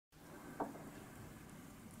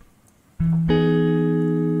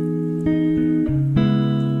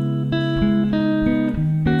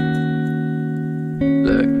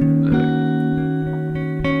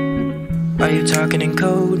Why you talking in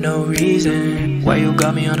code, no reason? Why you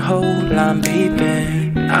got me on hold, I'm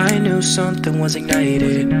beeping? I knew something was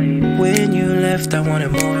ignited. When you left, I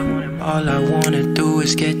wanted more. All I wanna do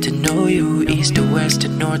is get to know you. East to west to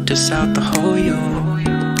north to south, the whole you.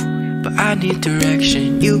 But I need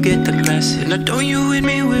direction, you get the message. Now don't you hit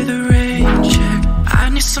me with a rain check. I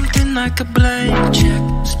need something like a blank check.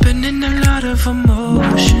 Spending a lot of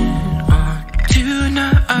emotion on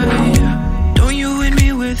tonight. Don't you hit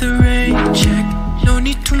me with a rain check. No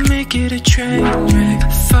need to make it a train wreck.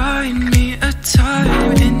 Find me a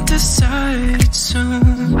time and decide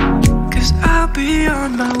soon, cause I'll be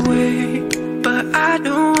on my way. But I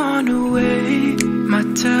don't wanna wait. My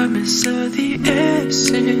time is of the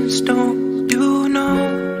essence, don't you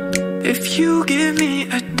know? If you give me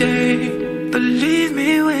a day, believe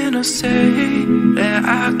me when I say that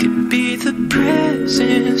I could be the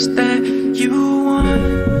presence that you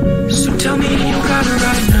want. So tell me you got it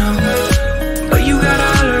right now, but you got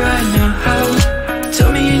it all right now.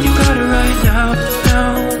 Tell me and you got it right now,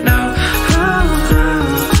 now.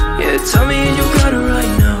 Yeah, tell me and you got it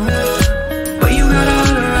right now, but you got it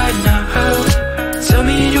all right now. Tell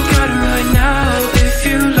me and you got it right now. If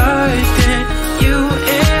you like, then you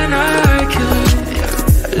and I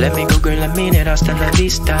could. Let me go, girl, I mean it, hasta la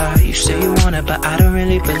vista. You say you want it, but I don't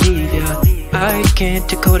really believe you. I can't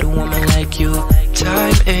decode a woman like you.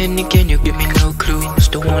 Time and again, you give me no clue.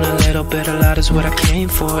 Still want a little bit, a lot is what I came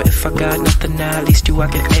for. If I got nothing now, at least you I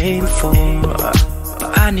can aim for.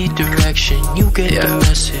 I need direction, you get the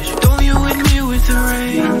message. Don't you hit me with a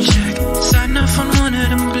rain check. Sign off on one of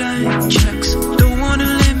them blank checks. Don't wanna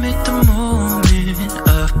limit the moment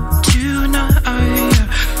of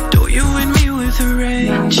tonight. Don't you hit me with a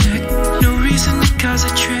rain check. No reason to cause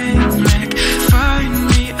a train wreck. Find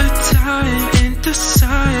me a time and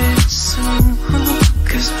decide soon,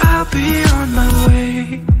 cause I'll be on my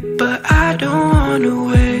way. But I don't wanna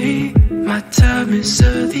wait. My time is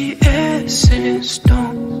of the essence,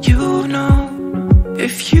 don't you know?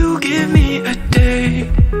 If you give me a day,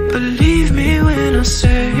 believe me when I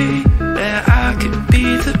say that I could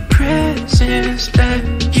be the presence that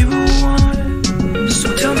you want.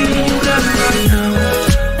 So tell me you got it right now,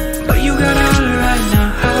 but you got it all right now.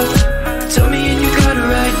 Tell me and you got it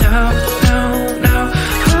right now, now.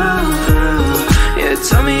 Yeah,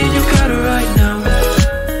 tell me and you got it right now,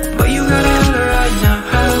 but you got it all right now.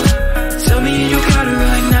 Tell me and you got it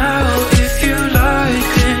right now. If you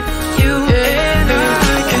like it, you and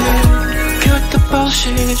I can cut the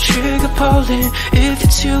bullshit, trigger pulling. If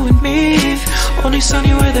it's you and me, only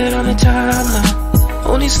sunny weather on the timeline.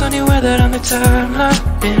 Only sunny weather on the timeline,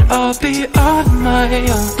 and I'll be on my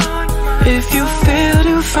own. If you fail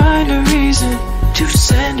to find a reason to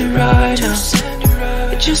send it right now,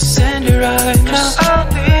 just send it right now. I'll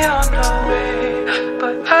be on the way,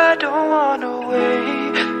 but I don't wanna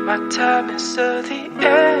wait. My time is of the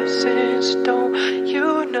essence, don't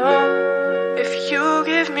you know? If you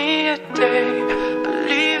give me a day,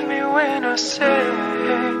 believe me when I say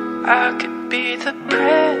I could be the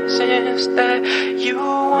presence that you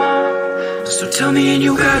want. So tell me and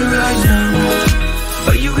you got it right now,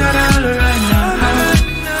 but you got it all right now.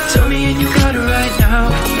 Tell me and you got it right now,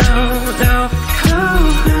 now.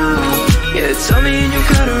 Yeah, tell me and you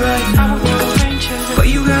got it right